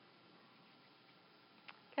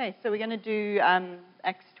Okay, so we're going to do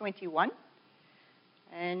Acts 21.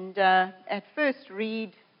 And at first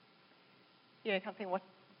read, kind of think,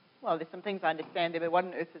 there's some things I understand there, but what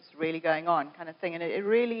on earth is really going on kind of thing. And it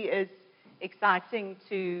really is exciting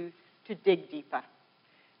to dig deeper.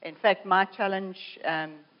 In fact, my challenge,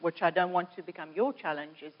 which I don't want to become your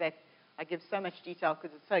challenge, is that I give so much detail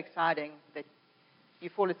because it's so exciting that you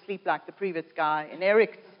fall asleep like the previous guy in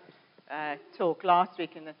Eric's talk last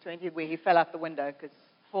week in the 20th, where he fell out the window because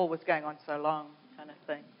Paul was going on so long, kind of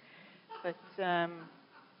thing. But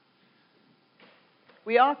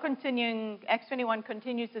we are continuing. Acts 21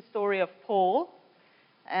 continues the story of Paul,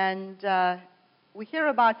 and we hear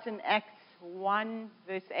about in Acts 1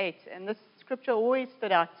 verse 8, and this scripture always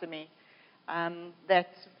stood out to me,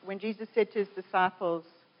 that when Jesus said to his disciples,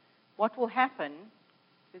 what will happen?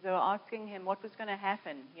 Because they were asking him what was going to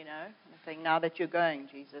happen, and saying, now that you're going,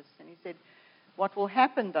 Jesus. And he said, what will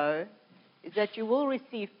happen, though, is that you will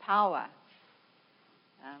receive power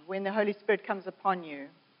when the Holy Spirit comes upon you.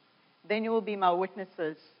 Then you will be my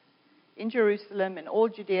witnesses in Jerusalem and all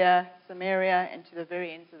Judea, Samaria, and to the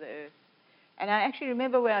very ends of the earth. And I actually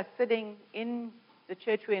remember where I was sitting in the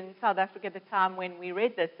church in South Africa at the time when we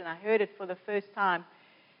read this, and I heard it for the first time.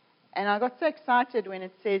 And I got so excited when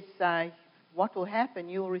it says, what will happen?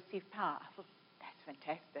 You will receive power. I thought, that's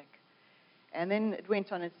fantastic. And then it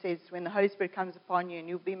went on, it says, when the Holy Spirit comes upon you and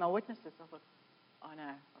you'll be my witnesses. I thought, oh no,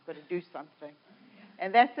 I've got to do something.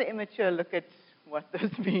 And that's the immature look at what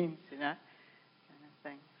this means, kind of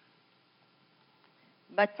thing.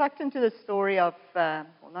 But tucked into the story of,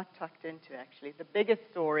 not tucked into actually, the biggest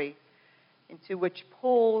story into which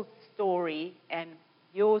Paul's story and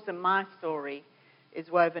yours and my story is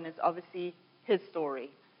woven is obviously his story.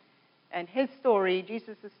 And his story,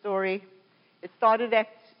 Jesus' story, it started at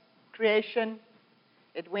creation.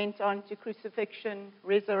 It went on to crucifixion,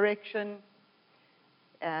 resurrection.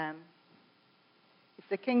 If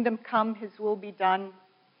the kingdom come, his will be done.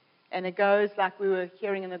 And it goes, like we were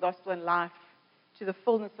hearing in the Gospel and Life, to the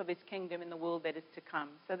fullness of his kingdom in the world that is to come.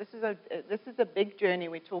 So this is a big journey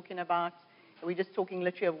we're talking about. We're just talking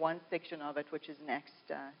literally of one section of it, which is in Acts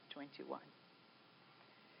 21.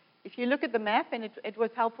 If you look at the map, and it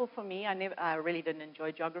was helpful for me, I really didn't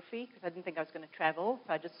enjoy geography because I didn't think I was going to travel,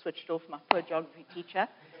 so I just switched off my poor geography teacher.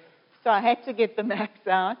 So I had to get the maps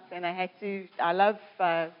out, and I love,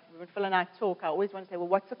 when Phil and I talk, I always want to say, well,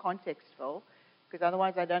 what's the context, Phil? Because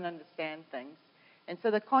otherwise I don't understand things. And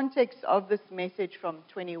so the context of this message from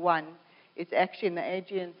 21 is actually in the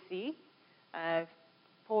Aegean Sea.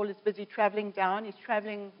 Paul is busy traveling down. He's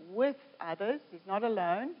traveling with others. He's not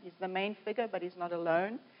alone. He's the main figure, but he's not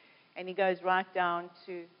alone. And he goes right down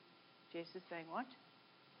to, Jess is saying, what?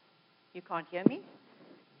 You can't hear me?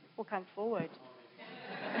 Well, come forward.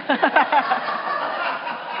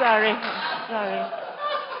 Sorry,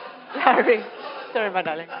 my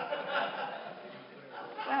darling.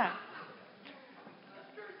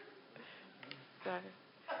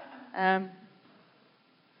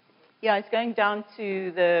 It's going down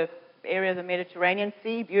to the area of the Mediterranean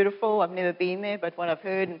Sea. Beautiful. I've never been there, but what I've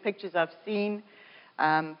heard and pictures I've seen.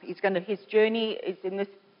 His journey is in this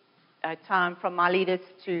time from Miletus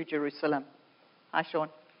to Jerusalem. Hi, Sean.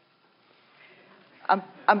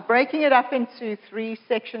 I'm breaking it up into 3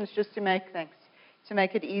 sections just to make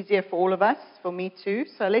it easier for all of us, for me too.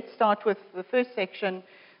 So let's start with the first section,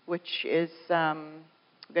 which is, I'm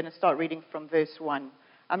going to start reading from verse 1.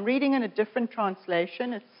 I'm reading in a different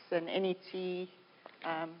translation. It's an NET,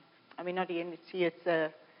 not the NET, it's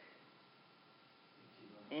a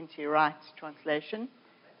NT Wright translation.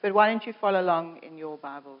 But why don't you follow along in your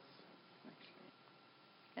Bibles?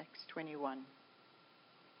 Acts 21.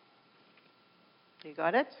 You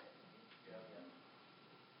got it?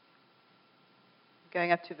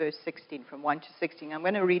 Going up to verse 16, from 1 to 16. I'm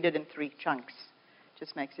going to read it in 3 chunks.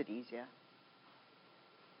 Just makes it easier.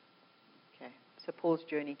 Okay, so Paul's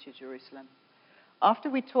journey to Jerusalem. After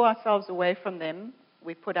we tore ourselves away from them,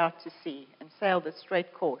 we put out to sea and sailed a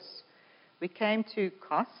straight course. We came to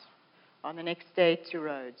Kos, on the next day to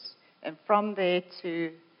Rhodes, and from there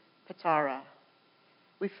to Patara.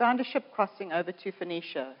 We found a ship crossing over to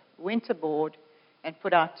Phoenicia, went aboard, and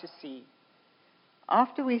put out to sea.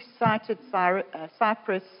 After we sighted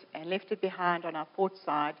Cyprus and left it behind on our port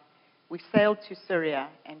side, we sailed to Syria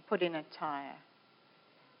and put in at Tyre,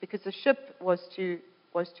 because the ship was to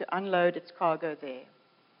unload its cargo there.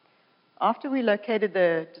 After we located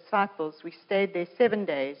the disciples, we stayed there 7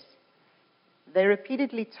 days. They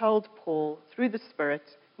repeatedly told Paul, through the Spirit,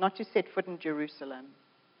 not to set foot in Jerusalem.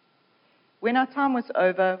 When our time was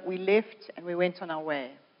over, we left and we went on our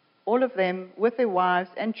way. All of them, with their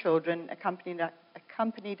wives and children, accompanied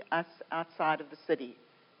us outside of the city.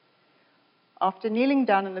 After kneeling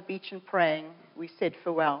down on the beach and praying, we said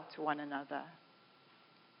farewell to one another.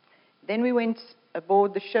 Then we went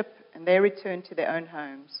aboard the ship, and they returned to their own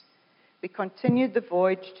homes. We continued the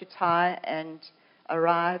voyage to Tyre and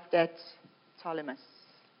arrived at Ptolemais.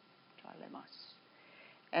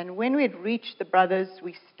 And when we had reached the brothers,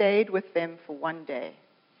 we stayed with them for one day.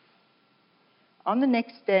 On the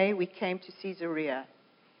next day, we came to Caesarea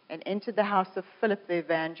and entered the house of Philip the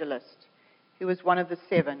evangelist, who was one of the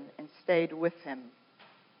 7, and stayed with him.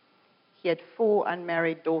 He had 4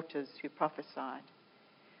 unmarried daughters who prophesied.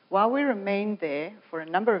 While we remained there for a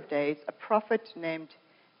number of days, a prophet named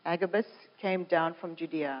Agabus came down from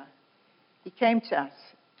Judea. He came to us,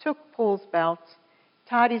 took Paul's belt,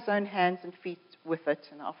 tied his own hands and feet with it,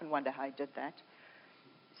 and I often wonder how he did that,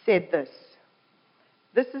 said this: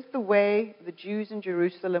 "This is the way the Jews in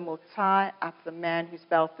Jerusalem will tie up the man whose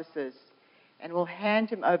belt this is, and will hand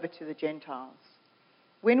him over to the Gentiles."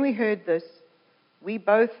 When we heard this, we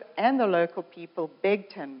both and the local people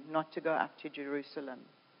begged him not to go up to Jerusalem.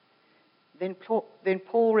 Then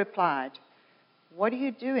Paul replied, "What are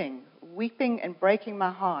you doing, weeping and breaking my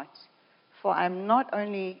heart? For I'm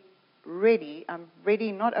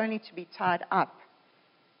ready not only to be tied up,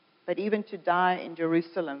 but even to die in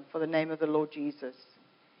Jerusalem for the name of the Lord Jesus."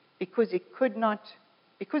 Because he could not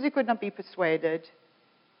be persuaded,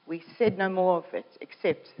 we said no more of it,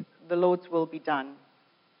 except the Lord's will be done.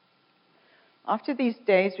 After these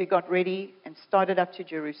days, we got ready and started up to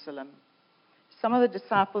Jerusalem. Some of the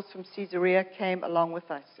disciples from Caesarea came along with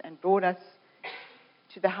us and brought us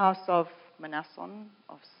to the house of Mnason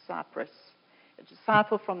of Cyprus, a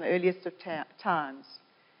disciple from the earliest of times,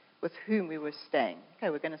 with whom we were staying. Okay,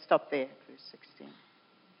 we're going to stop there, verse 16.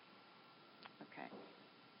 Okay.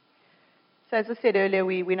 So as I said earlier,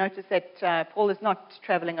 we noticed that Paul is not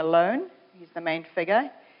traveling alone. He's the main figure.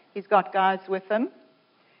 He's got guys with him.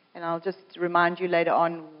 And I'll just remind you later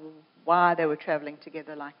on why they were traveling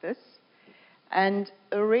together like this. And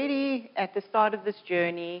already at the start of this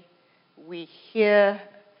journey, we hear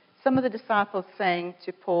some of the disciples saying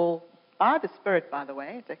to Paul, by the Spirit, by the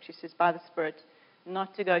way, it actually says by the Spirit,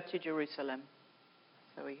 not to go to Jerusalem.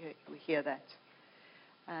 So we hear that.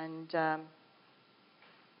 And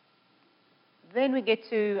then we get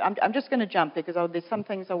to, I'm just going to jump because there's some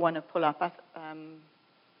things I want to pull up.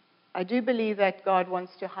 I do believe that God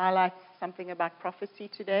wants to highlight something about prophecy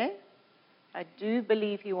today. I do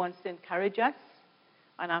believe he wants to encourage us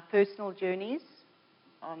on our personal journeys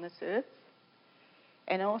on this earth.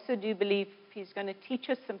 And I also do believe he's going to teach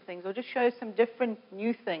us some things or just show us some different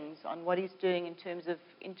new things on what he's doing in terms of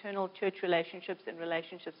internal church relationships and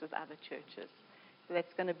relationships with other churches. So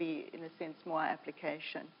that's going to be, in a sense, more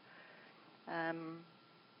application.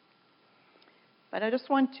 But I just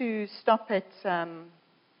want to stop at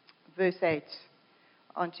verse 8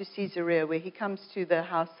 onto Caesarea, where he comes to the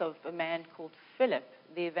house of a man called Philip,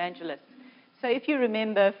 the evangelist. So if you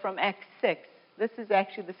remember from Acts 6, this is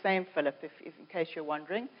actually the same Philip, if in case you're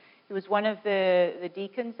wondering. He was one of the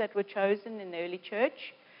deacons that were chosen in the early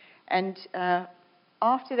church. And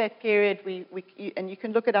after that period, and you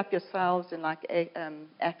can look it up yourselves in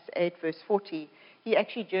Acts 8, verse 40, he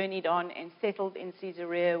actually journeyed on and settled in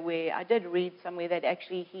Caesarea, where I did read somewhere that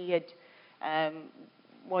actually he had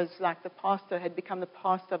was like the pastor, had become the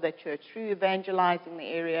pastor of that church. Through evangelizing the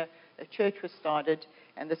area, a church was started,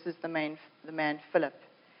 and this is the man Philip.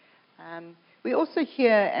 We also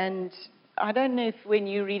hear, and I don't know if when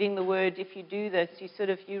you're reading the word, if you do this,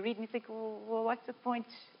 you read and you think, well, what's the point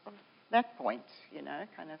of that point,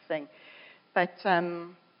 kind of thing. But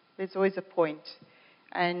there's always a point.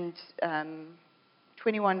 And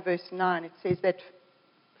 21 verse 9, it says that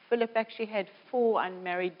Philip actually had 4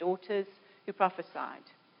 unmarried daughters who prophesied.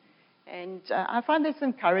 And I find this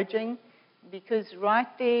encouraging because right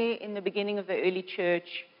there in the beginning of the early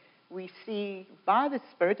church, we see by the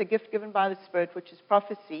Spirit, a gift given by the Spirit, which is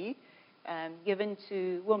prophecy, given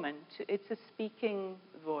to women. It's a speaking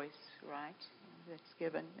voice, right, that's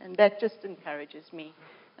given. And that just encourages me,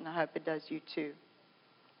 and I hope it does you too.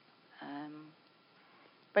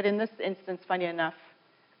 But in this instance, funny enough,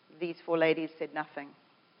 these 4 ladies said nothing.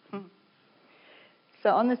 So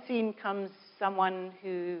on the scene comes someone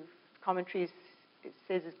who commentaries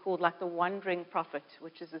says is called like the wandering prophet,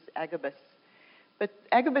 which is this Agabus. But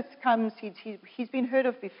Agabus comes, he's been heard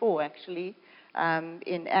of before, actually,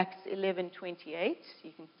 in Acts 11:28.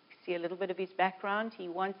 You can see a little bit of his background. He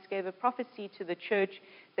once gave a prophecy to the church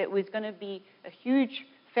that was going to be a huge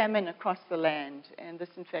famine across the land, and this,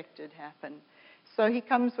 in fact, did happen. So he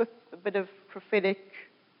comes with a bit of prophetic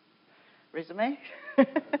resume.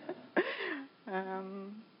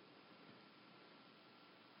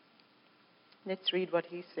 Let's read what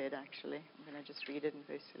he said, actually. I'm going to just read it in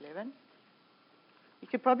verse 11. You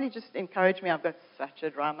could probably just encourage me. I've got such a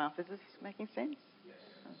dry mouth. Is this making sense? Yes.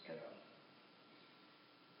 Okay.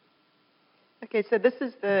 Okay, so this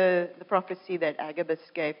is the prophecy that Agabus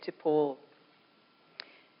gave to Paul.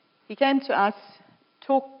 He came to us,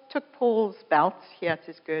 took Paul's belt here at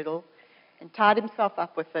his girdle, and tied himself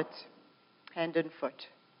up with it, hand and foot.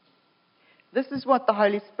 This is what the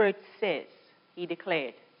Holy Spirit says, he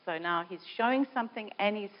declared. So now he's showing something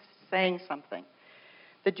and he's saying something.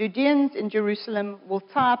 The Judeans in Jerusalem will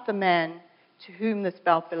tie up the man to whom this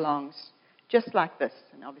belt belongs, just like this.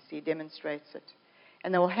 And obviously he demonstrates it.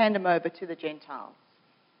 And they will hand him over to the Gentiles.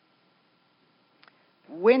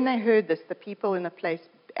 When they heard this, the people in the place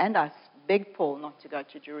and us begged Paul not to go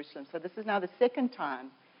to Jerusalem. So this is now the second time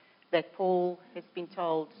that Paul has been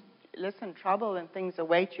told, listen, trouble and things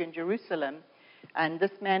await you in Jerusalem. And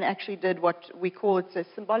this man actually did what we call it's a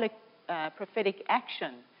symbolic prophetic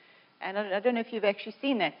action. And I don't know if you've actually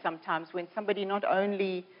seen that sometimes when somebody not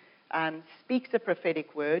only speaks a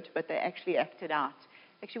prophetic word, but they actually act it out.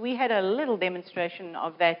 Actually, we had a little demonstration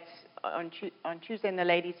of that on Tuesday in the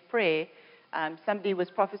ladies' prayer. Somebody was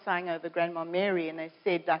prophesying over Grandma Mary, and they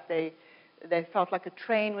said that they felt like a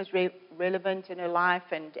train was relevant in her life,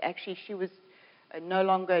 and actually she was no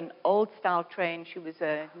longer an old-style train. She was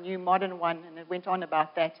a new, modern one, and it went on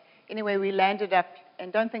about that. Anyway, we landed up,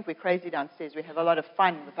 and don't think we're crazy downstairs. We have a lot of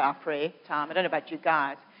fun with our prayer time. I don't know about you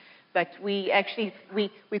guys, but we actually,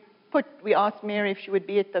 we asked Mary if she would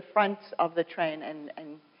be at the front of the train, and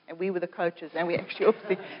we were the coaches, and we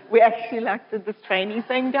actually like did this training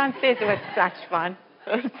thing downstairs. It was such fun.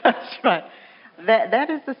 It was such fun. That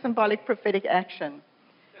is the symbolic prophetic action.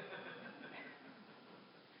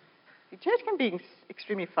 The church can be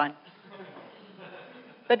extremely fun.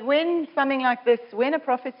 But when something like this, when a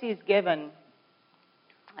prophecy is given,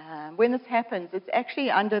 when this happens, it's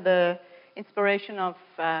actually under the inspiration of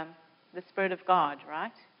the Spirit of God,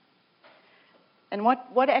 right? And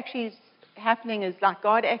what actually is happening is like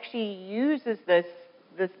God actually uses this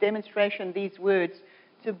demonstration, these words,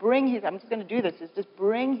 to bring his, I'm just going to do this, is just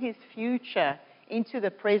bring his future into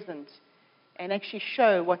the present and actually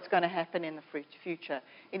show what's going to happen in the future.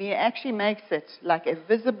 And he actually makes it like a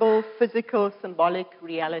visible, physical, symbolic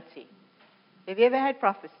reality. Have you ever had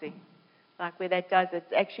prophecy? Like where that does,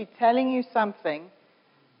 it's actually telling you something.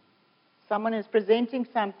 Someone is presenting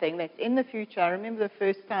something that's in the future. I remember the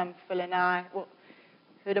first time Phil and I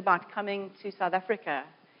heard about coming to South Africa.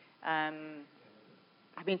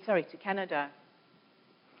 To Canada.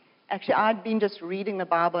 Actually, I'd been just reading the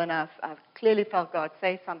Bible, and I've clearly felt God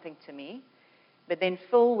say something to me. But then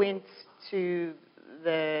Phil went to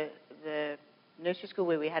the nursery school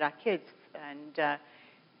where we had our kids, and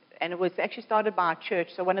it was actually started by our church.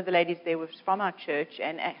 So one of the ladies there was from our church,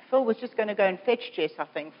 and Phil was just going to go and fetch Jess, I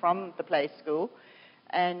think, from the play school.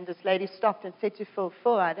 And this lady stopped and said to Phil,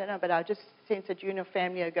 I don't know, but I just sense that you and your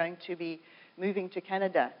family are going to be moving to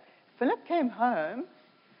Canada. Philip came home.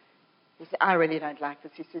 He said, I really don't like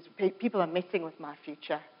this. He says, people are messing with my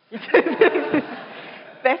future.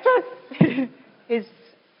 That was his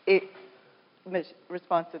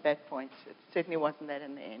response at that point. It certainly wasn't that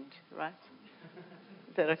in the end, right?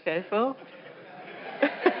 Is that okay, Phil?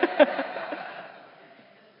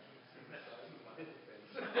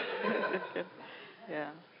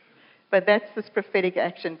 Yeah. But that's this prophetic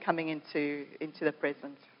action coming into the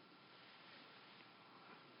present.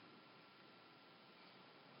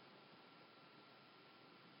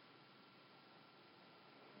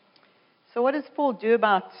 So what does Paul do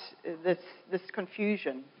about this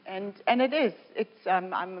confusion? And it is. It's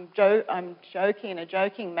I'm joking in a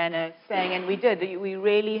joking manner, saying, and we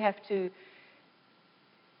really have to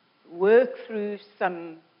work through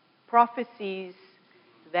some prophecies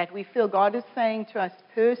that we feel God is saying to us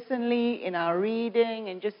personally in our reading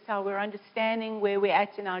and just how we're understanding where we're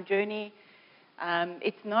at in our journey.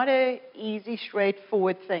 It's not an easy,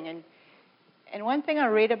 straightforward thing. And one thing I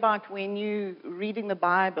read about when you're reading the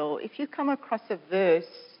Bible, if you come across a verse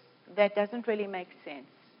that doesn't really make sense,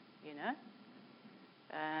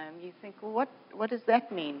 you think, well, what does that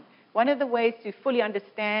mean? One of the ways to fully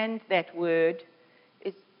understand that word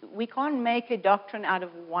is we can't make a doctrine out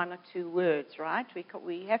of one or two words, right?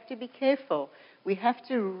 We have to be careful. We have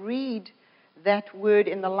to read that word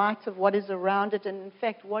in the light of what is around it, and in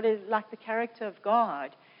fact, what is like the character of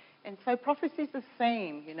God. And so prophecy is the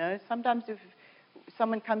same, Sometimes if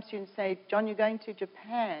someone comes to you and say, John, you're going to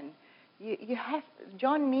Japan,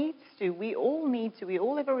 John needs to, we all need to, we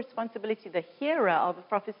all have a responsibility. The hearer of a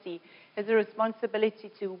prophecy has a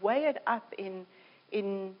responsibility to weigh it up in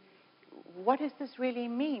what does this really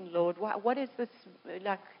mean, Lord? What is this,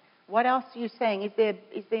 like, what else are you saying?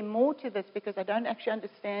 Is there more to this? Because I don't actually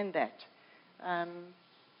understand that.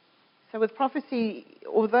 So with prophecy,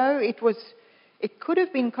 although it could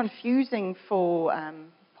have been confusing for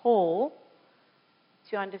Paul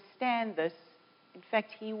to understand this. In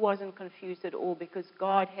fact, he wasn't confused at all because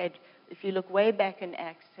God had, if you look way back in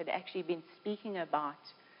Acts, had actually been speaking about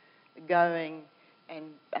going and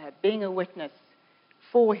being a witness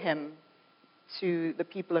for him to the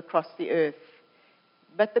people across the earth.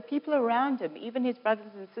 But the people around him, even his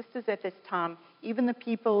brothers and sisters at this time, even the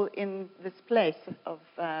people in this place of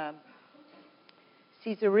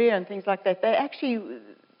Caesarea and things like that,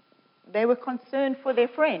 they were concerned for their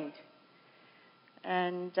friend.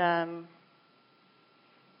 And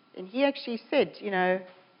he actually said,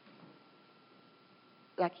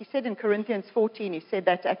 like he said in Corinthians 14, he said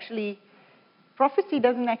that actually prophecy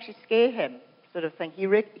doesn't actually scare him, sort of thing. He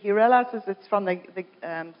realizes it's from the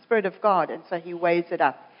Spirit of God, and so he weighs it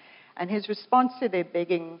up. And his response to their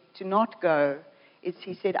begging to not go is,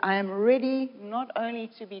 he said, I am ready not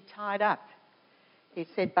only to be tied up, he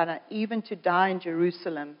said, but even to die in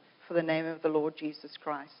Jerusalem for the name of the Lord Jesus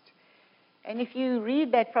Christ. And if you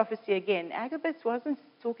read that prophecy again, Agabus wasn't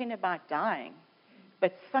talking about dying,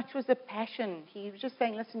 but such was a passion. He was just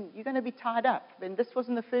saying, listen, you're going to be tied up. And this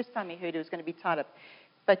wasn't the first time he heard he was going to be tied up.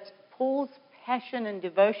 But Paul's passion and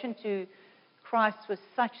devotion to Christ was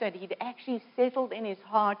such that he'd actually settled in his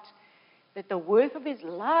heart that the worth of his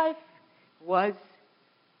life was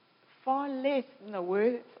far less than the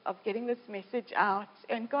worth of getting this message out.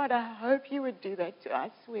 And God, I hope you would do that to us,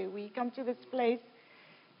 where we come to this place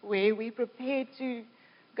where we're prepared to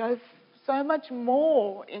go so much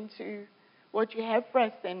more into what you have for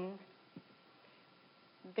us than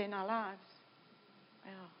our lives.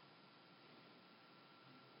 Yeah.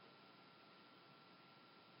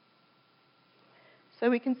 So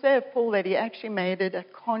we can say of Paul that he actually made it a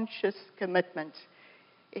conscious commitment.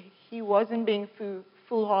 He wasn't being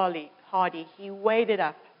foolhardy. He weighed it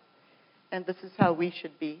up. And this is how we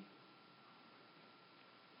should be.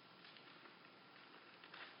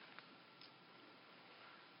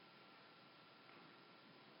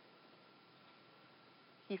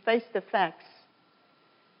 He faced the facts,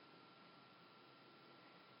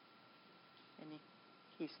 and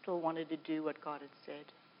he still wanted to do what God had said.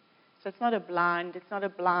 So it's not a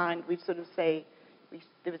blind, we sort of say,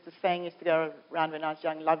 there was a saying used to go around when I was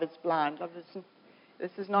young, love is blind.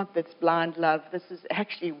 This is not this blind love. This is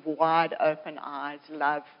actually wide open eyes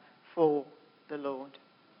love for the Lord.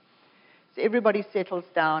 So everybody settles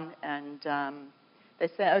down and they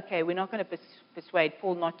say, okay, we're not going to persuade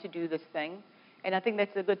Paul not to do this thing. And I think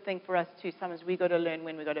that's a good thing for us too. Sometimes we've got to learn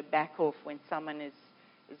when we've got to back off when someone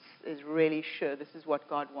is really sure this is what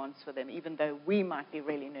God wants for them, even though we might be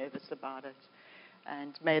really nervous about it.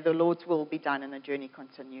 And may the Lord's will be done and the journey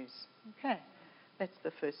continues. Okay, that's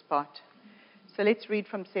the first part. So let's read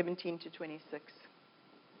from 17 to 26.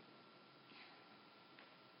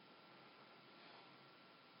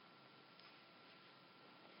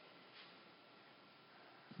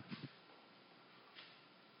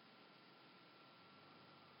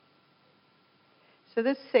 So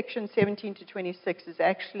this section, 17 to 26, is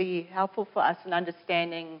actually helpful for us in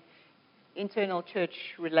understanding internal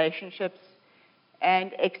church relationships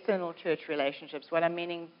and external church relationships. What I'm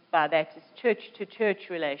meaning by that is church-to-church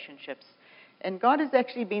relationships. And God has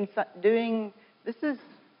actually been doing, this is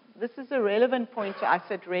a relevant point to us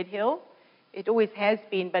at Red Hill. It always has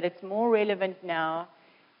been, but it's more relevant now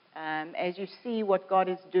as you see what God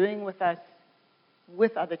is doing with us,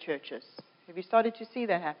 with other churches. Have you started to see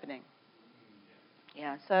that happening?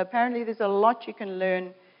 Yeah, so apparently there's a lot you can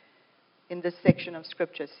learn in this section of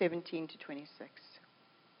Scripture, 17 to 26.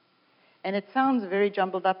 And it sounds very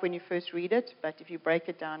jumbled up when you first read it, but if you break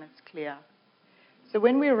it down, it's clear. So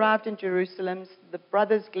when we arrived in Jerusalem, the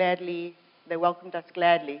brothers they welcomed us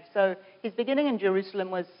gladly. So his beginning in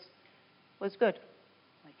Jerusalem was good.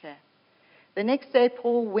 Okay. The next day,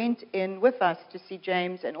 Paul went in with us to see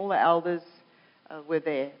James, and all the elders were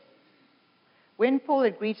there. When Paul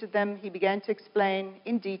had greeted them, he began to explain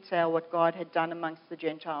in detail what God had done amongst the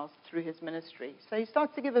Gentiles through his ministry. So he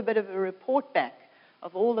starts to give a bit of a report back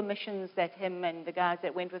of all the missions that him and the guys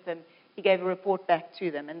that went with him, he gave a report back to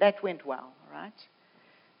them, and that went well, right?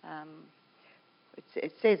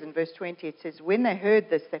 It says in verse 20, it says, when they heard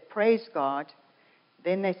this, they praised God.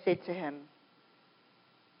 Then they said to him,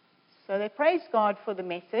 so they praised God for the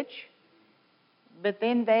message, but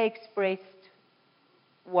then they expressed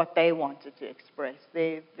what they wanted to express,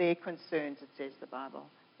 their concerns, it says the Bible.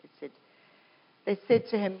 They said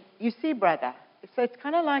to him, you see, brother. So it's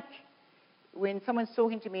kind of like when someone's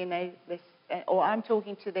talking to me and they or I'm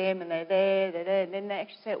talking to them and they're there, and then they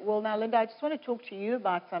actually say, well, now, Linda, I just want to talk to you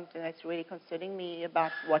about something that's really concerning me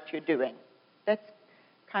about what you're doing. That's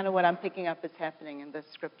kind of what I'm picking up is happening in this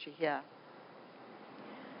scripture here.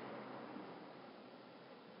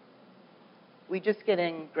 We're just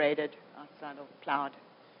getting graded outside or plowed.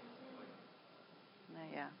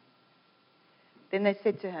 Yeah. Then they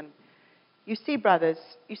said to him, You see, brothers,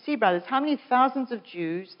 how many thousands of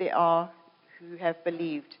Jews there are who have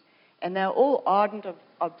believed, and they're all ardent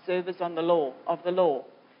observers of the law.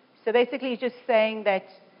 So basically, he's just saying that,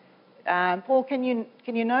 Paul, can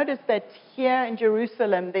you notice that here in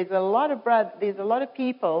Jerusalem, there's a lot of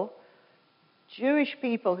people, Jewish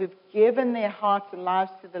people, who've given their hearts and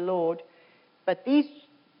lives to the Lord, but these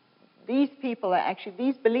people are actually,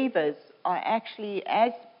 these believers are actually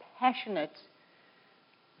as passionate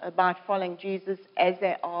about following Jesus as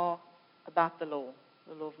they are about the law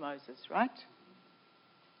of Moses, right?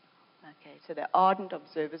 Okay, so they're ardent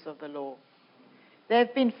observers of the law.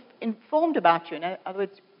 They've been informed about you. In other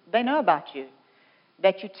words, they know about you,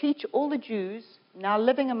 that you teach all the Jews now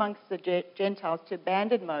living amongst the Gentiles to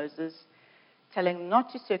abandon Moses, telling them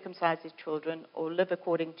not to circumcise their children or live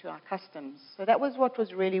according to our customs. So that was what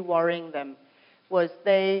was really worrying them, was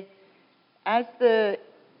they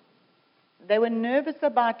were nervous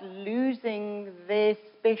about losing their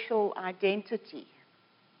special identity.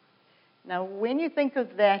 Now, when you think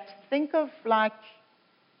of that, think of like,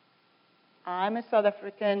 I'm a South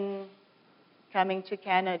African coming to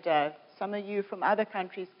Canada. Some of you from other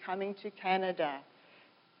countries coming to Canada.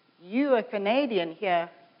 You are Canadian here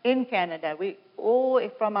in Canada. We all,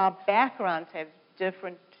 from our backgrounds, have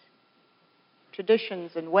different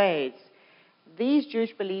traditions and ways. These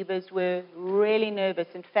Jewish believers were really nervous.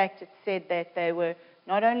 In fact, it said that they were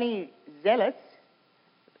not only zealous,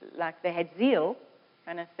 like they had zeal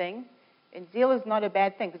kind of thing, and zeal is not a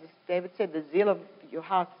bad thing, because David said, the zeal of your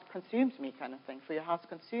house consumes me kind of thing, for your house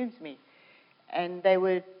consumes me. And they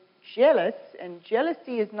were jealous, and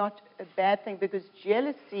jealousy is not a bad thing, because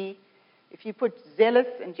jealousy, if you put zealous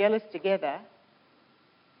and jealous together,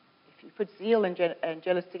 if you put zeal and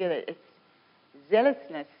jealous together, it's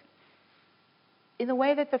zealousness. In the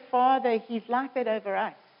way that the Father, He's like that over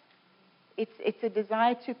us. It's a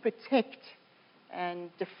desire to protect and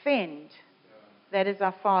defend. That is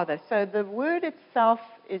our Father. So the word itself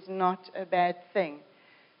is not a bad thing.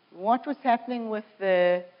 What was happening with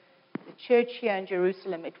the church here in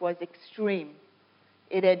Jerusalem, it was extreme.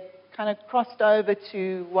 It had kind of crossed over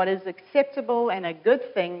to what is acceptable and a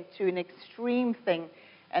good thing to an extreme thing,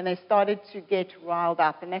 and they started to get riled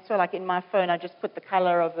up. And that's why, like in my phone, I just put the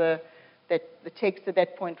color of the text at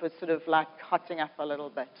that point was sort of like hotting up a little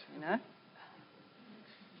bit, you know.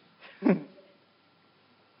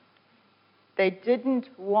 They didn't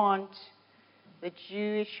want the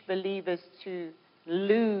Jewish believers to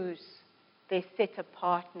lose their set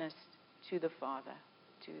apartness to the Father,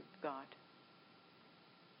 to God.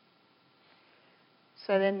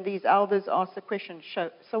 So then these elders asked the question,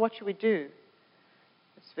 so what should we do?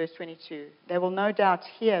 It's verse 22. They will no doubt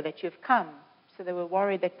hear that you've come. So they were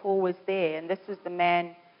worried that Paul was there, and this is the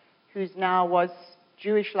man who's now was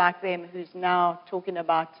Jewish like them, who's now talking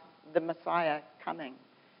about the Messiah coming.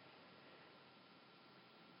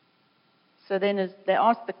 So then as they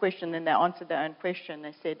asked the question, then they answered their own question.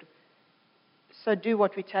 They said, so do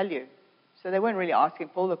what we tell you. So they weren't really asking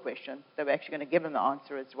Paul the question. They were actually going to give him the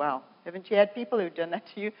answer as well. Haven't you had people who've done that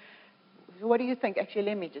to you? What do you think? Actually,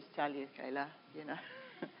 let me just tell you, Kayla. You know,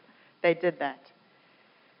 they did that.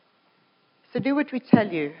 So do what we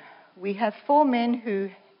tell you. We have 4 men who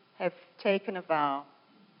have taken a vow.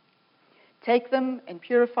 Take them and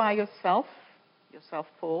purify yourself,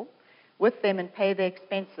 Paul, with them and pay their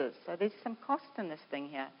expenses. So there's some cost in this thing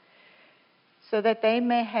here. So that they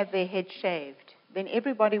may have their heads shaved. Then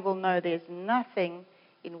everybody will know there's nothing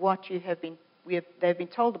in what they've been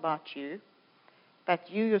told about you,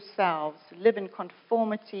 but you yourselves live in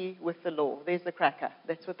conformity with the law. There's the cracker.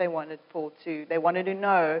 That's what they wanted Paul to. They wanted to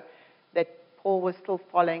know that Paul was still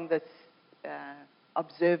following this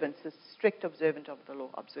observance, this strict observance of the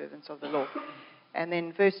law. And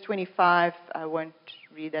then verse 25, I won't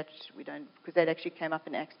read that. We don't, because that actually came up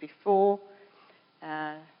in Acts before.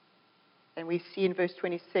 And we see in verse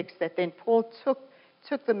 26 that then Paul took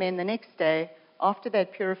the men the next day after he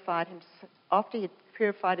had purified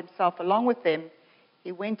himself along with them.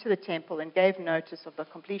 He went to the temple and gave notice of the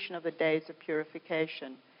completion of the days of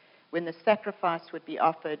purification, when the sacrifice would be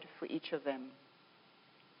offered for each of them.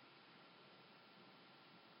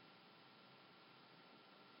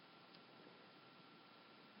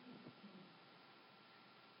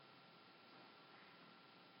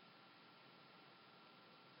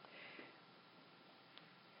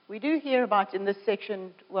 we do hear about in this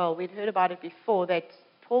section, well, we'd heard about it before, that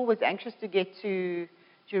Paul was anxious to get to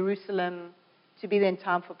Jerusalem to be there in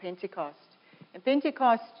time for Pentecost. And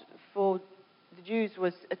Pentecost for the Jews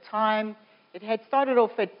was a time, it had started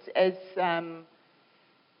off as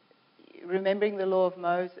remembering the law of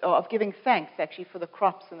Moses, or of giving thanks actually for the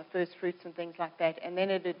crops and the first fruits and things like that. And then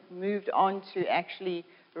it had moved on to actually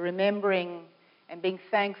remembering and being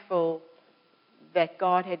thankful that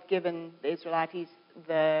God had given the Israelites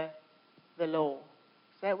the law.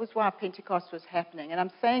 So that was why Pentecost was happening. And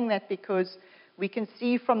I'm saying that because we can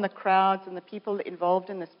see from the crowds and the people involved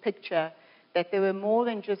in this picture that there were more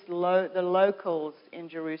than just the locals in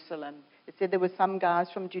Jerusalem. It said there were some guys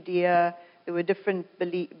from Judea. There were different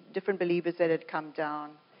believers that had come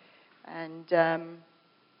down. And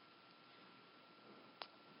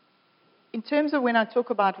in terms of when I talk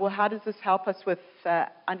about, well, how does this help us with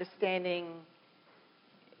understanding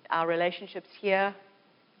our relationships here?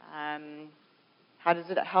 How does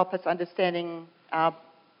it help us understanding our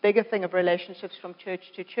bigger thing of relationships from church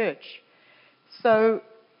to church? So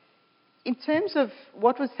in terms of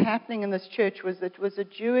what was happening in this church was that it was a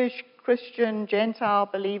Jewish, Christian, Gentile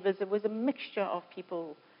believers. It was a mixture of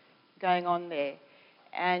people going on there.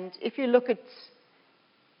 And if you look at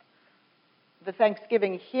the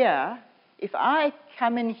Thanksgiving here, if I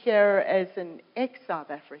come in here as an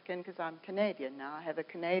ex-South African, because I'm Canadian now, I'm a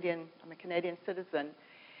Canadian citizen,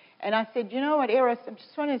 and I said, you know what, Eros, I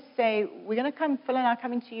just want to say, we're going to come, Phil and I are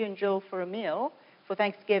coming to you and Jill for a meal for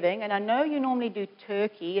Thanksgiving, and I know you normally do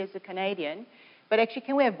turkey as a Canadian, but actually,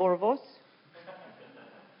 can we have boerewors?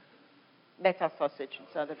 That's our sausage in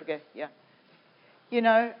South Africa, yeah. You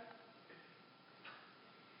know,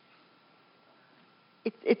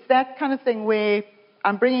 it's that kind of thing where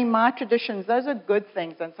I'm bringing my traditions. Those are good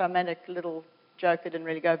things, and so I made a little joke that didn't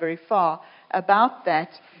really go very far about that,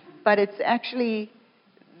 but it's actually,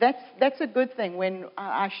 that's a good thing when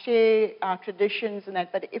I share our traditions and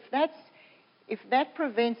that, but if that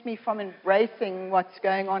prevents me from embracing what's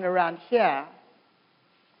going on around here,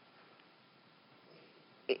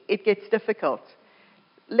 it gets difficult.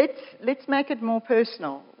 Let's make it more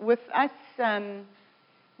personal. With us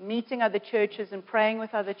meeting other churches and praying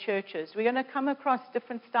with other churches, we're going to come across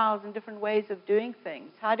different styles and different ways of doing things.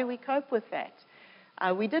 How do we cope with that?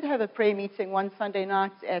 We did have a prayer meeting one Sunday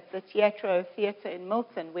night at the Teatro Theatre in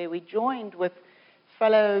Milton, where we joined with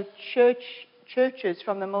fellow churches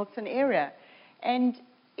from the Milton area. And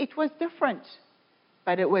it was different,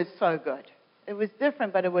 but it was so good. It was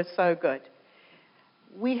different, but it was so good.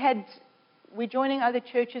 We're joining other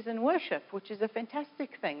churches in worship, which is a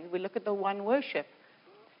fantastic thing. We look at the one worship.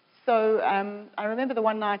 So I remember the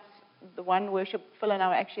one night, the one worship, Phil and I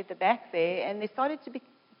were actually at the back there, and there started to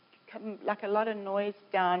become like a lot of noise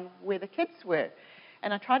down where the kids were.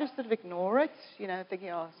 And I tried to sort of ignore it, you know, thinking,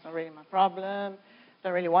 oh, it's not really my problem. I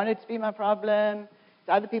don't really want it to be my problem.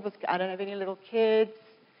 The other people's, I don't have any little kids.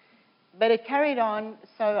 But it carried on,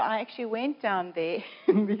 so I actually went down there,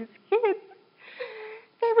 and these kids,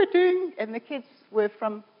 they were doing, and the kids were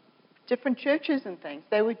from different churches and things.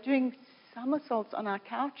 They were doing somersaults on our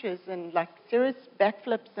couches and like serious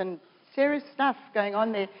backflips and serious stuff going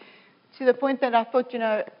on there, to the point that I thought, you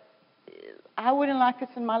know, I wouldn't like this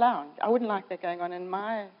in my lounge. I wouldn't like that going on in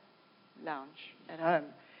my lounge at home.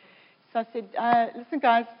 So I said, listen,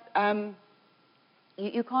 guys,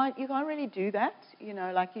 you can't really do that. You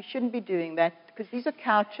know, like you shouldn't be doing that because these are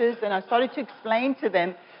couches. And I started to explain to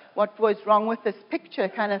them what was wrong with this picture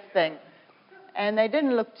kind of thing. And they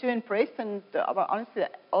didn't look too impressed. And honestly, the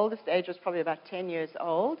oldest age was probably about 10 years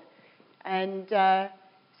old. And so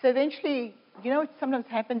eventually, you know what sometimes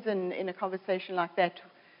happens in a conversation like that?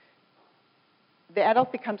 The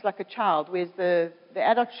adult becomes like a child, whereas the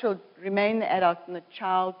adult should remain the adult and the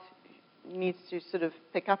child needs to sort of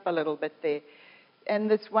pick up a little bit there.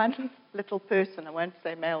 And this one little person, I won't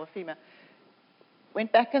say male or female,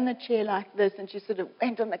 went back in the chair like this, and she sort of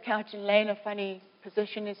went on the couch and lay in a funny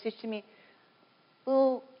position and said to me,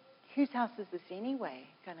 well, whose house is this anyway,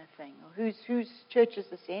 kind of thing, or whose church is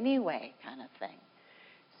this anyway, kind of thing.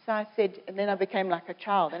 So I said, and then I became like a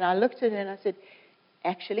child, and I looked at her and I said,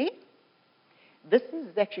 actually, this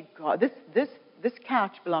is actually God. This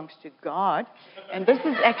couch belongs to God, and this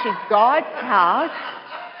is actually God's house.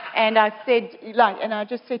 And I said, I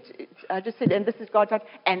just said, and this is God's house,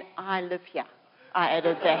 and I live here. I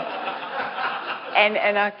added that,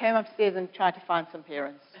 and I came upstairs and tried to find some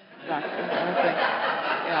parents, like anything.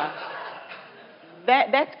 Yeah.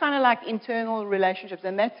 That's kind of like internal relationships,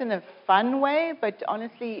 and that's in a fun way. But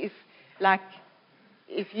honestly,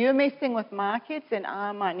 if you're messing with my kids, then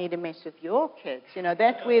I might need to mess with your kids. You know,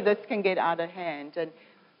 that's where this can get out of hand. And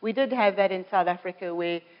we did have that in South Africa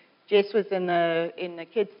where Jess was in the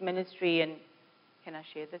kids ministry, and can I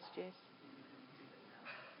share this, Jess?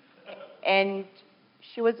 And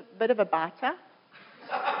she was a bit of a biter,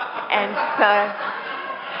 and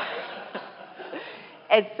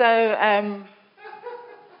so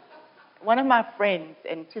one of my friends,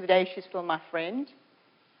 and to the day she's still my friend.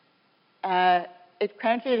 It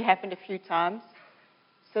currently had happened a few times,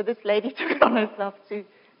 so this lady took it on herself to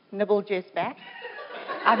nibble Jess back.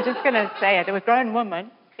 I'm just going to say it. It was a grown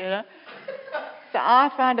woman, you know. So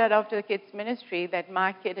I found out after the kids' ministry that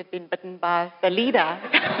my kid had been bitten by the leader.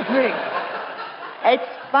 It's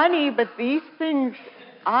funny, but these things,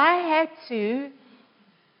 I had to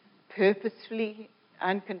purposefully,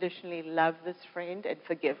 unconditionally love this friend and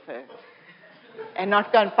forgive her. And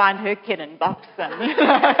not go and find her kid and box them.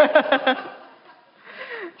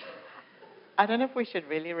 I don't know if we should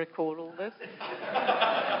really record all this.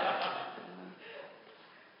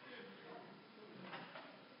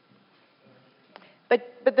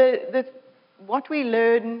 But what we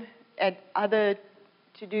learn to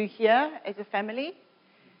do here as a family,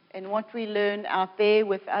 and what we learn out there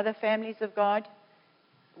with other families of God,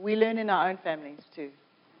 we learn in our own families too.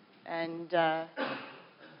 And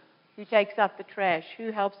who takes out the trash?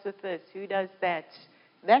 Who helps with this? Who does that?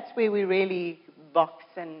 That's where we really box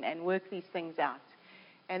and work these things out.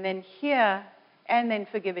 And then here, and then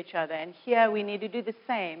forgive each other. And here we need to do the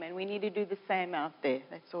same, and we need to do the same out there.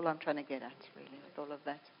 That's all I'm trying to get at, really, with all of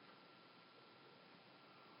that.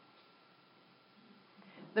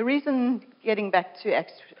 The reason, getting back to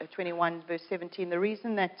Acts 21, verse 17, the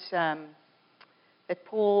reason that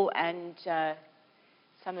Paul and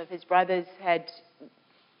some of his brothers had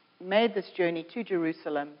made this journey to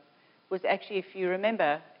Jerusalem was actually, if you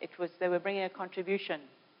remember, they were bringing a contribution.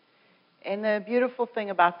 And the beautiful thing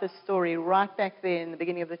about this story, right back there in the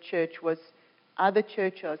beginning of the church, was other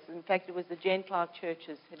churches, in fact it was the Gentile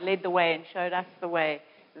churches, had led the way and showed us the way.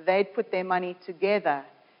 They'd put their money together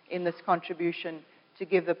in this contribution to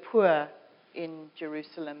give the poor in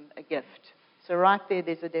Jerusalem a gift. So right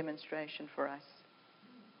there's a demonstration for us.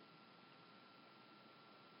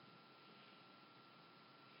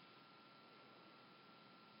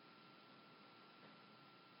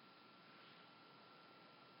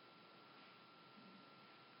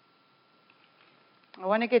 I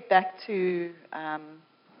want to get back to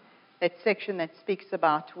that section that speaks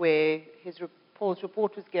about where Paul's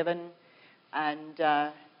report was given, and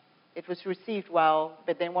it was received well,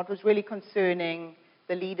 but then what was really concerning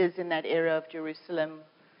the leaders in that area of Jerusalem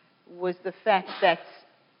was the fact that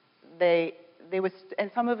there was, and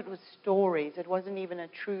some of it was stories, it wasn't even a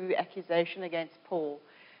true accusation against Paul,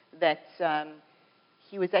 that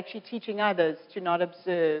he was actually teaching others to not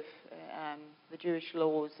observe the Jewish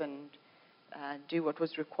laws and do what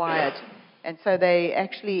was required. And so they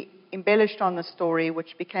actually embellished on the story,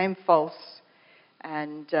 which became false.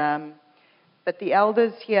 And but the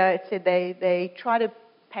elders here, it said they try to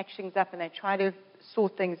patch things up and they try to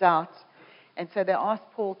sort things out. And so they asked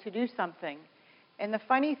Paul to do something. And the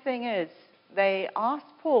funny thing is, they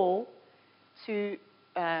asked Paul to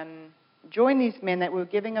join these men that were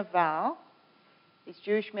giving a vow, these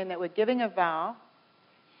Jewish men that were giving a vow.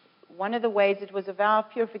 One of the ways it was a vow of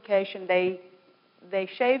purification, they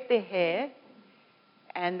shaved their hair,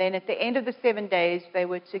 and then at the end of the 7 days, they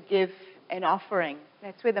were to give an offering.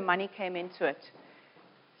 That's where the money came into it.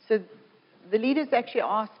 So the leaders actually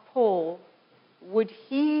asked Paul, would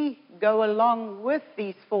he go along with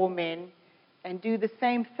these 4 men and do the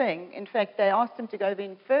same thing? In fact, they asked him to go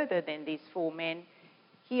even further than these 4 men.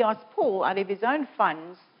 He asked Paul, out of his own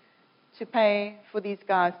funds, to pay for these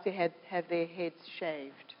guys to have their heads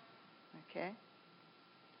shaved. Okay?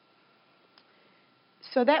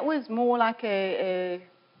 So that was more like that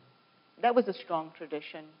was a strong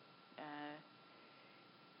tradition.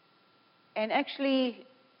 And actually,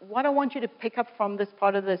 what I want you to pick up from this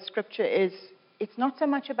part of the scripture is, it's not so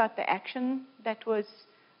much about the action that we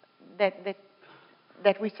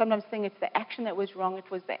sometimes think it's the action that was wrong, it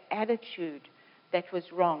was the attitude that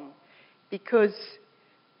was wrong. Because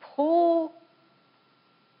Paul,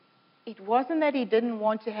 it wasn't that he didn't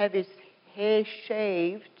want to have his hair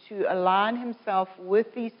shaved to align himself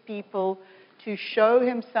with these people, to show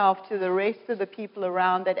himself to the rest of the people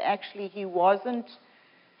around that actually he wasn't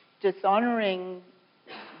dishonoring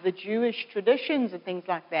the Jewish traditions and things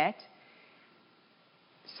like that.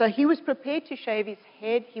 So he was prepared to shave his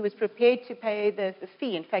head. He was prepared to pay the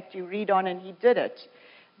fee. In fact, you read on and he did it.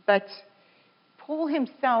 But Paul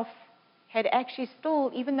himself had actually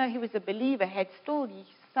still, even though he was a believer, had still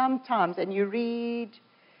sometimes, and you read,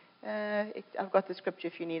 I've got the scripture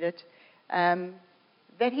if you need it,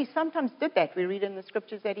 that he sometimes did that. We read in the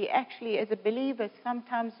scriptures that he actually, as a believer,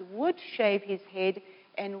 sometimes would shave his head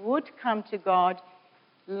and would come to God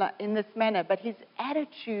in this manner. But his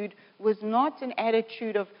attitude was not an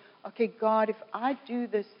attitude of, okay, God, if I do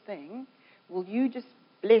this thing, will you just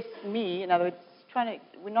bless me? In other words,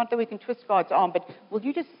 not that we can twist God's arm, but will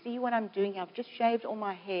you just see what I'm doing? I've just shaved all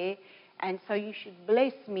my hair, and so you should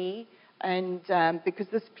bless me, and because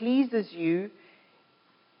this pleases you.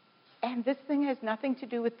 And this thing has nothing to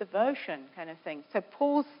do with devotion, kind of thing. So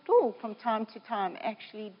Paul still, from time to time,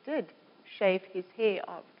 actually did shave his hair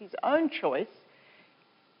of his own choice.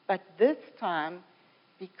 But this time,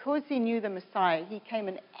 because he knew the Messiah, he came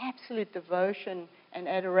in absolute devotion and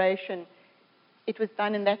adoration. It was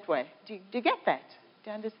done in that way. Do you get that? Do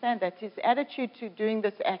you understand that? His attitude to doing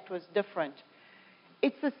this act was different.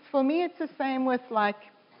 For me, it's the same with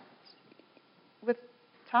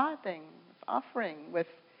tithing, with offering, with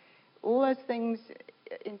all those things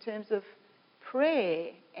in terms of prayer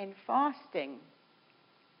and fasting.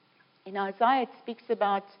 In Isaiah, it speaks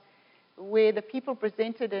about where the people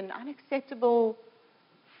presented an unacceptable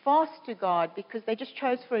fast to God because they just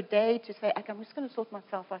chose for a day to say, okay, I'm just going to sort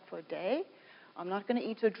myself out for a day. I'm not going to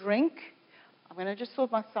eat or drink. I'm going to just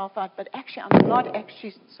sort myself out. But actually, I'm not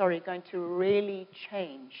going to really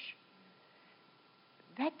change.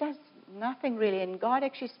 That does nothing really. And God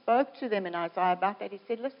actually spoke to them in Isaiah about that. He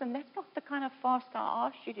said, listen, that's not the kind of fast I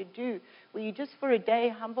asked you to do, where you just for a day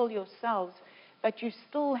humble yourselves, but you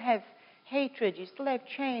still have hatred, you still have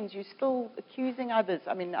chains, you're still accusing others.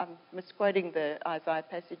 I mean, I'm misquoting the Isaiah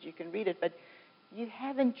passage, you can read it, but you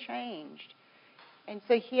haven't changed. And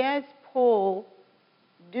so here's Paul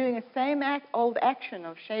doing the same old action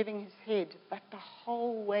of shaving his head, but the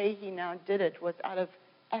whole way he now did it was out of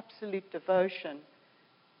absolute devotion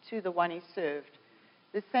to the one he served.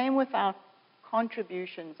 The same with our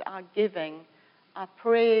contributions, our giving, our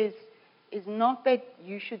prayers, is not that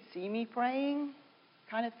you should see me praying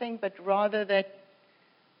kind of thing, but rather that,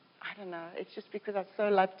 I don't know, it's just because I so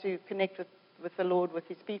love to connect with the Lord, with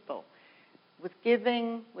his people. With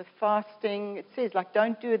giving, with fasting, it says,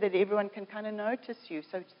 don't do it that everyone can kind of notice you.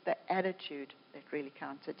 So it's the attitude that really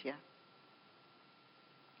counted here.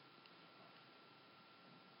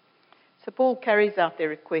 So Paul carries out their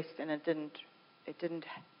request, and it didn't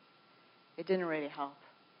really help.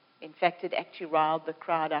 In fact, it actually riled the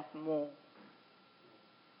crowd up more.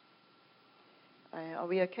 Are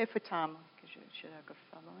we okay for time? Should I go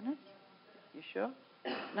 5 more minutes? You sure?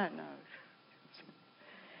 No.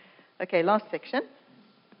 Okay, last section.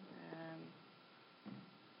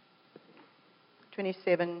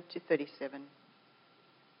 27 to 37.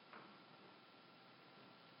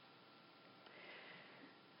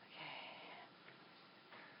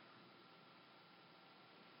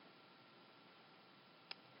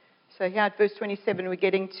 So here at verse 27, we're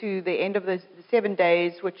getting to the end of the 7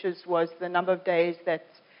 days, which was the number of days that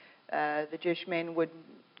the Jewish men would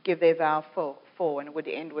give their vow for, and it would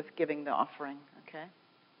end with giving the offering. Okay.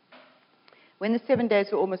 When the 7 days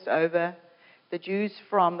were almost over, the Jews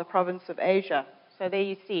from the province of Asia, so there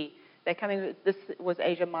you see, they're coming. This was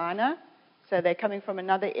Asia Minor, so they're coming from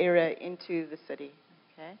another area into the city.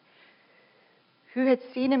 Okay. Who had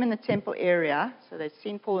seen him in the temple area, so they'd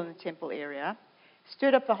seen Paul in the temple area,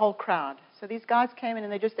 stirred up the whole crowd. So these guys came in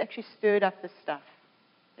and they just actually stirred up the stuff.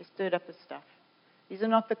 They stirred up the stuff. These are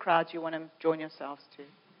not the crowds you want to join yourselves to.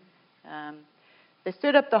 They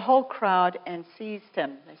stirred up the whole crowd and seized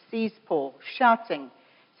him. They seized Paul, shouting.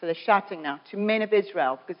 So they're shouting now to men of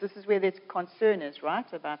Israel, because this is where their concern is, right,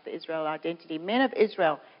 about the Israel identity. Men of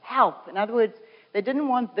Israel, help. In other words, they didn't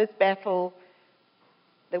want this battle.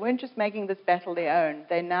 They weren't just making this battle their own.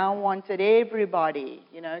 They now wanted everybody,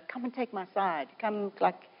 come and take my side.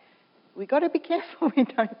 We got to be careful we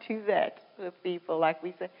don't do that with people. Like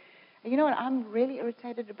we say, you know what, I'm really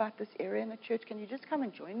irritated about this area in the church. Can you just come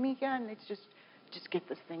and join me here and let's just get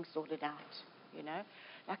this thing sorted out,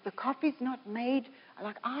 Like the coffee's not made.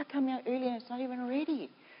 I come here early and it's not even ready.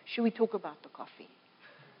 Should we talk about the coffee?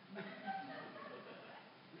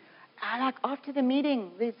 After the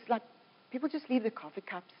meeting, there's people just leave the coffee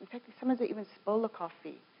cups. In fact, some of them even spill the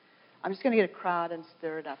coffee. I'm just going to get a crowd and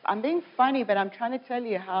stir it up. I'm being funny, but I'm trying to tell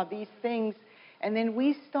you how these things, and then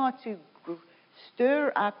we start to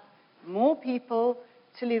stir up more people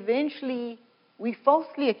till eventually we're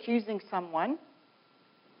falsely accusing someone,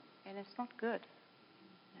 and it's not good.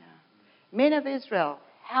 Yeah. Men of Israel,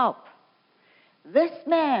 help. This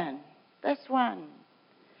man, this one,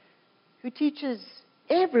 who teaches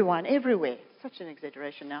everyone, everywhere, such an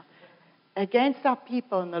exaggeration now, against our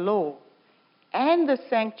people and the law and the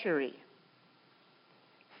sanctuary.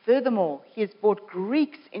 Furthermore, he has brought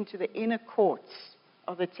Greeks into the inner courts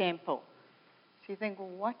of the temple. So you think, well,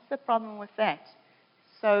 what's the problem with that?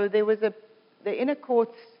 So there was the inner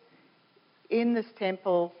courts in this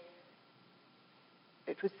temple.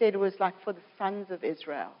 It was said it was like for the sons of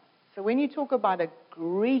Israel. So when you talk about a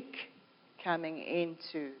Greek coming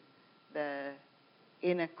into the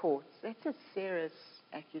inner courts, that's a serious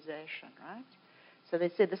accusation, right? So they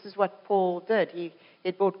said this is what Paul did. He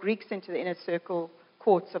had brought Greeks into the inner circle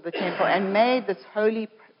courts of the temple and made this holy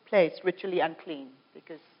place ritually unclean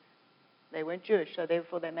because they weren't Jewish, so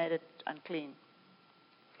therefore they made it unclean.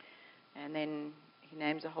 And then he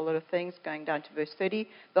names a whole lot of things, going down to verse 30.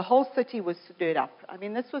 The whole city was stirred up. I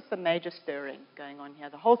mean, this was some major stirring going on here.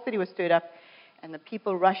 The whole city was stirred up, and the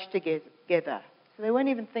people rushed together. So they weren't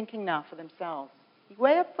even thinking now for themselves. You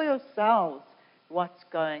weigh up for yourselves what's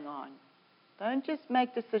going on. Don't just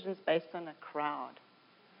make decisions based on a crowd.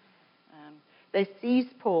 They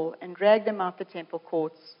seized Paul and dragged him out the temple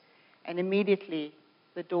courts, and immediately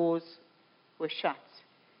the doors were shut.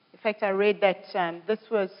 In fact, I read that this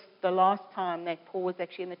was the last time that Paul was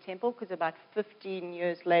actually in the temple, because about 15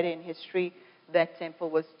 years later in history, that temple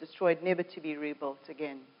was destroyed, never to be rebuilt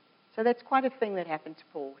again. So that's quite a thing that happened to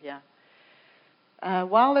Paul here.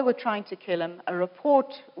 While they were trying to kill him, a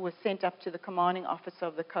report was sent up to the commanding officer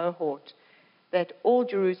of the cohort that all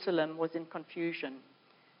Jerusalem was in confusion.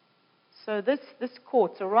 So this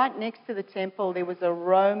court, so right next to the temple, there was a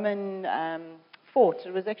Roman fort.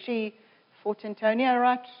 It was actually Fort Antonia,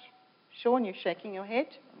 right? Sean, you're shaking your head,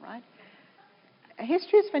 right?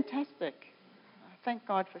 History is fantastic. Thank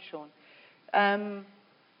God for Sean.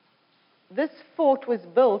 This fort was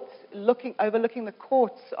built overlooking the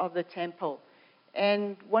courts of the temple.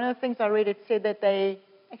 And one of the things I read, it said that they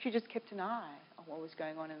actually just kept an eye on what was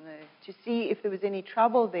going on in there to see if there was any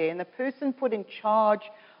trouble there. And the person put in charge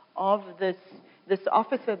of this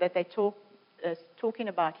officer that they talking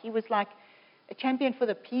about, he was like a champion for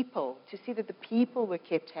the people, to see that the people were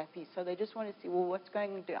kept happy. So they just wanted to see, well, what's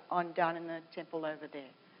going on down in the temple over there?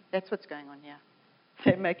 That's what's going on here.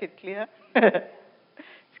 Does that make it clear?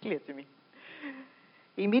 It's clear to me.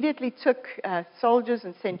 He immediately took soldiers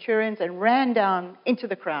and centurions and ran down into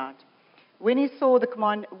the crowd. When they saw the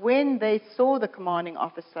commanding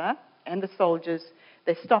officer and the soldiers,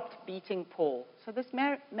 they stopped beating Paul. So this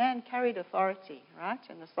man carried authority, right?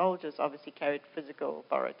 And the soldiers obviously carried physical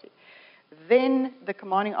authority. Then the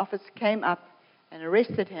commanding officer came up and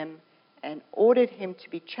arrested him and ordered him to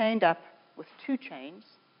be chained up with 2 chains.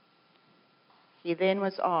 He then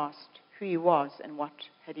was asked who he was and what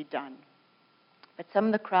had he done. But some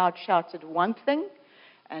of the crowd shouted one thing,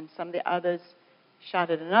 and some of the others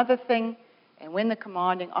shouted another thing. And when the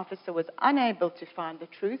commanding officer was unable to find the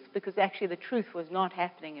truth, because actually the truth was not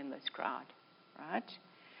happening in this crowd, right?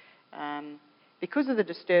 Because of the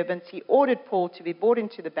disturbance, he ordered Paul to be brought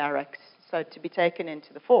into the barracks, so to be taken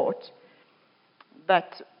into the fort.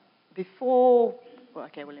 But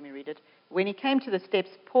let me read it. When he came to the steps,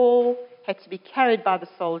 Paul had to be carried by the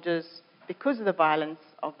soldiers because of the violence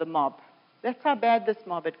of the mob. That's how bad this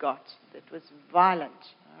mob had got. It was violent,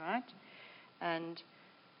 all right? And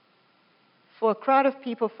for a crowd of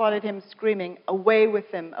people followed him screaming, away with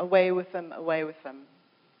him, away with him, away with him.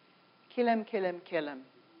 Kill him, kill him, kill him.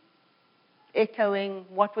 Echoing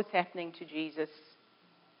what was happening to Jesus.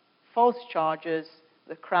 False charges,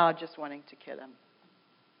 the crowd just wanting to kill him.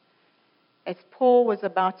 As Paul was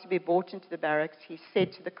about to be brought into the barracks, he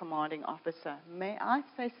said to the commanding officer, may I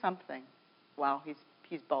say something? Wow,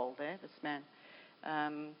 he's bold, this man.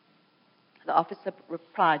 The officer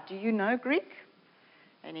replied, do you know Greek?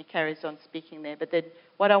 And he carries on speaking there. But then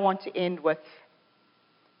what I want to end with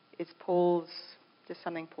is just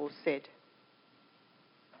something Paul said.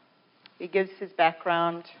 He gives his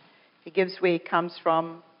background. He gives where he comes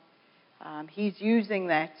from. He's using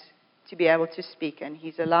that to be able to speak, and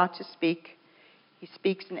he's allowed to speak. He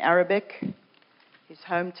speaks in Arabic, his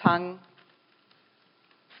home tongue.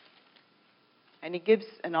 And he gives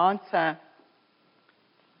an answer.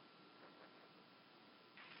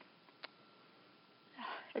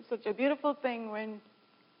 It's such a beautiful thing when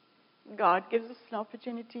God gives us an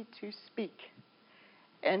opportunity to speak.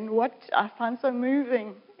 And what I find so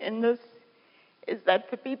moving in this is that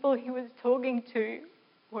the people he was talking to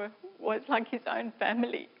was like his own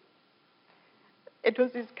family. It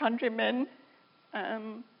was his countrymen,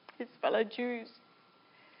 his fellow Jews.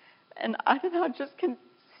 And I don't know, I just can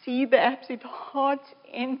see the absolute heart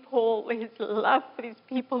in Paul, his love for these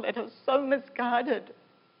people that are so misguided.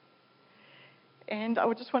 And I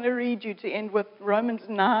would just want to read you to end with Romans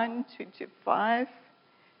 9:2-5,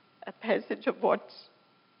 a passage of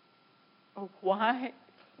why,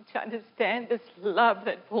 to understand this love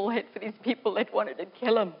that Paul had for these people that wanted to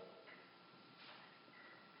kill him.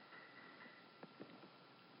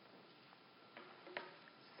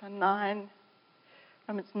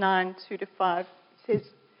 Romans 9, 2-5, it says,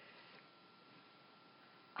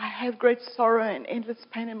 I have great sorrow and endless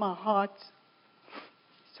pain in my heart.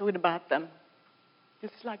 He's talking about them.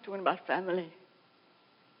 Just like talking about family.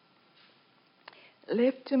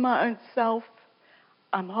 Left to my own self,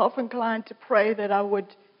 I'm half inclined to pray that I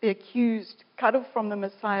would be accused, cut off from the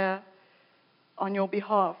Messiah on your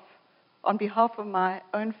behalf, on behalf of my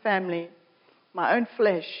own family, my own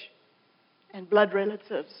flesh, and blood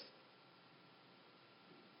relatives.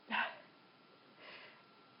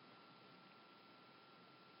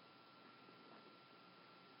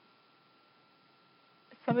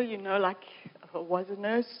 Some of you know, like, I was a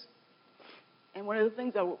nurse, and one of the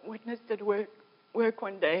things I witnessed at work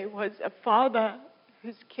one day was a father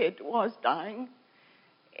whose kid was dying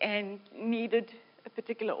and needed a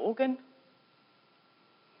particular organ.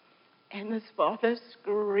 And this father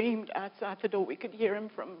screamed outside the door. We could hear him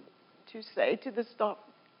to say to the staff,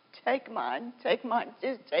 take mine,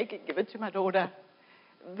 just take it, give it to my daughter.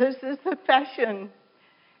 This is the passion.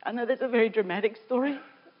 I know that's a very dramatic story,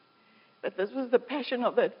 but this was the passion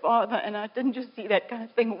of that father, and I didn't just see that kind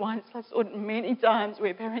of thing once. I saw it many times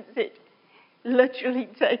where parents said, literally,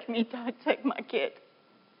 take me, don't take my kid.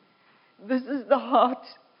 This is the heart,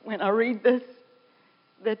 when I read this,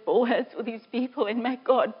 that Paul has for these people, and may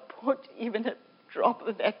God put even a drop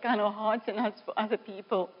of that kind of heart in us for other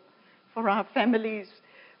people, for our families,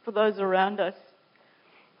 for those around us.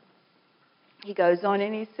 He goes on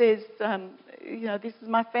and he says, this is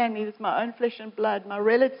my family, this is my own flesh and blood, my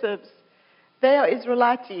relatives. They are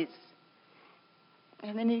Israelites.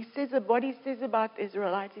 And then he says, what he says about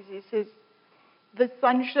Israelites, he says, the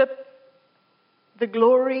sonship, the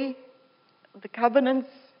glory, the covenants,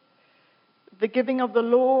 the giving of the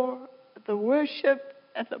law, the worship,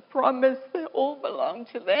 and the promise, they all belong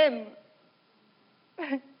to them.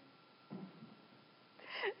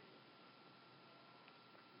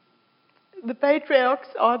 The patriarchs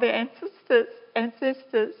are their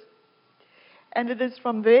ancestors, and it is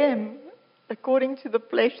from them, according to the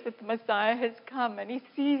flesh, that the Messiah has come. And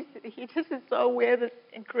he just is so aware of this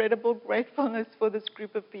incredible gratefulness for this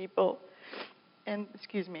group of people. And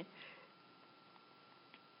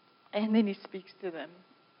then he speaks to them.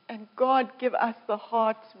 And God give us the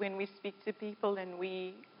heart when we speak to people and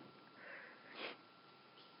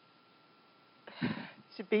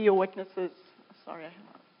to be your witnesses. Sorry.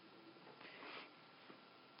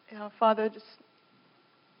 Father, just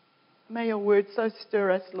may your word so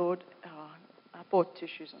stir us, Lord. I bought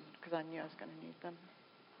tissues because I knew I was going to need them.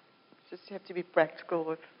 Just have to be practical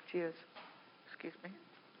with tears. Excuse me.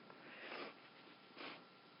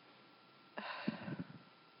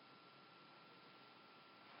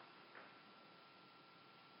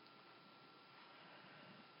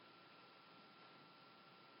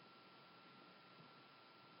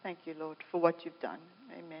 Thank you, Lord, for what you've done.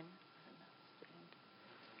 Amen.